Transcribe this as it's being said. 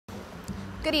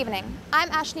Good evening, I'm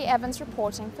Ashlea Evans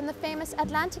reporting from the famous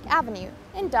Atlantic Avenue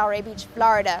in Delray Beach,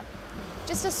 Florida.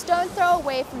 Just a stone throw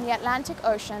away from the Atlantic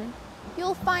Ocean,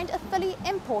 you'll find a fully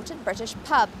imported British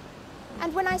pub.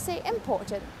 And when I say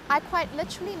imported, I quite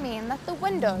literally mean that the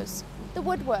windows, the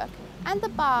woodwork and the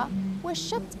bar were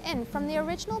shipped in from the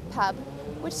original pub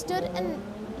which stood in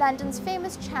London's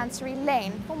famous Chancery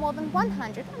Lane for more than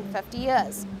 150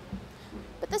 years.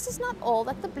 But this is not all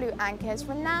that the Blue Anchor is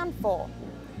renowned for.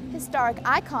 Historic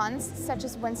icons such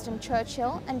as Winston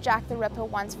Churchill and Jack the Ripper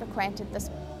once frequented this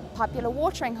popular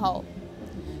watering hole.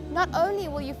 Not only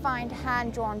will you find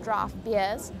hand-drawn draft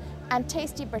beers and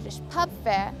tasty British pub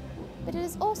fare, but it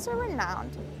is also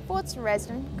renowned for its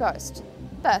resident ghost,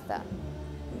 Bertha.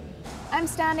 I'm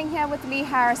standing here with Lee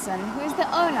Harrison, who is the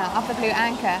owner of the Blue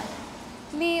Anchor.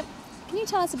 Lee, can you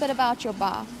tell us a bit about your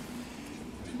bar?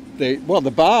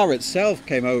 The bar itself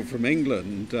came over from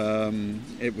England.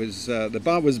 The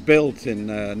bar was built in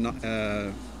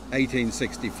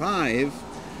 1865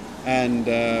 and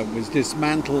was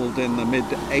dismantled in the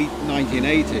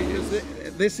mid-1980s.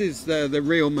 This is the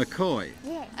real McCoy.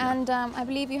 Yeah, and I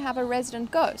believe you have a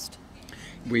resident ghost.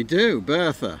 We do,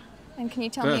 Bertha. And can you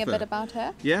tell me a bit about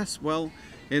her? Yes, well,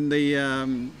 in the,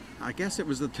 I guess it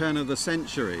was the turn of the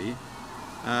century,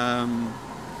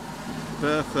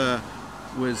 Bertha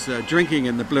was drinking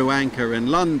in the Blue Anchor in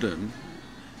London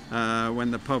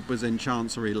when the pub was in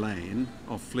Chancery Lane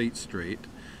off Fleet Street,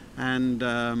 and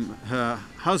her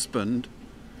husband,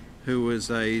 who was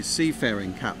a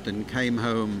seafaring captain, came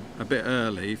home a bit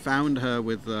early, found her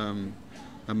with a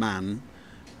man,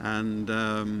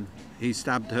 and he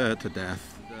stabbed her to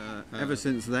death. Ever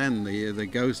since then, the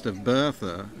ghost of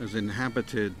Bertha has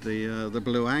inhabited the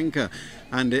Blue Anchor,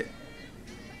 and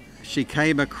she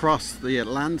came across the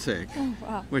Atlantic,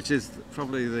 which is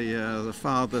probably the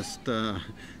farthest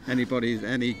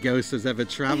any ghost has ever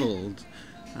travelled.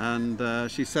 And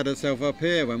she set herself up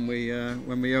here when we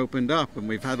opened up, and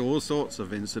we've had all sorts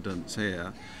of incidents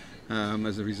here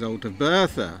as a result of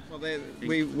Bertha. Well,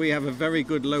 we have a very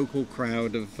good local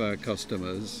crowd of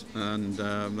customers, and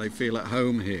they feel at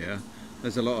home here.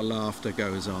 There's a lot of laughter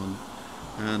goes on,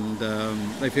 and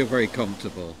they feel very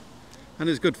comfortable. And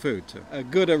there's good food too. A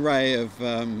good array of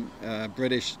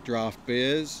British draft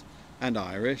beers and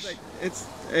Irish. It's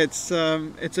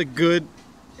a good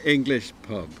English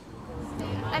pub.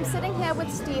 I'm sitting here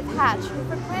with Steve Hatch, who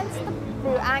frequents the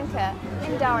Blue Anchor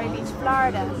in Delray Beach,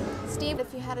 Florida. Steve,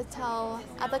 if you had to tell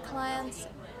other clients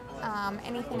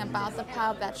anything about the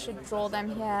pub that should draw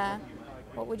them here,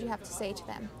 what would you have to say to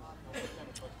them?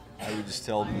 I would just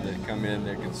tell them to come in.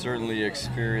 They can certainly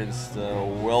experience the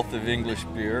wealth of English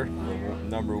beer,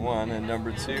 number one, and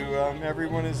number two,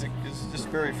 everyone is just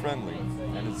very friendly,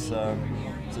 and it's a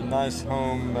nice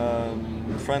home,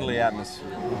 friendly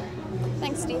atmosphere.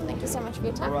 Thanks, Steve. Thank you so much for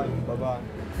your time. All right, bye-bye.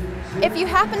 If you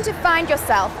happen to find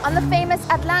yourself on the famous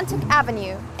Atlantic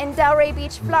Avenue in Delray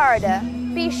Beach, Florida,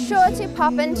 be sure to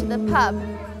pop into the pub,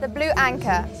 the Blue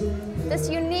Anchor. This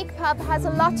unique pub has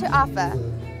a lot to offer.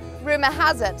 Rumour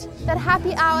has it that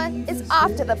happy hour is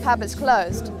after the pub is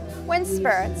closed, when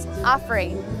spirits are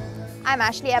free. I'm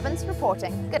Ashlea Evans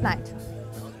reporting. Good night.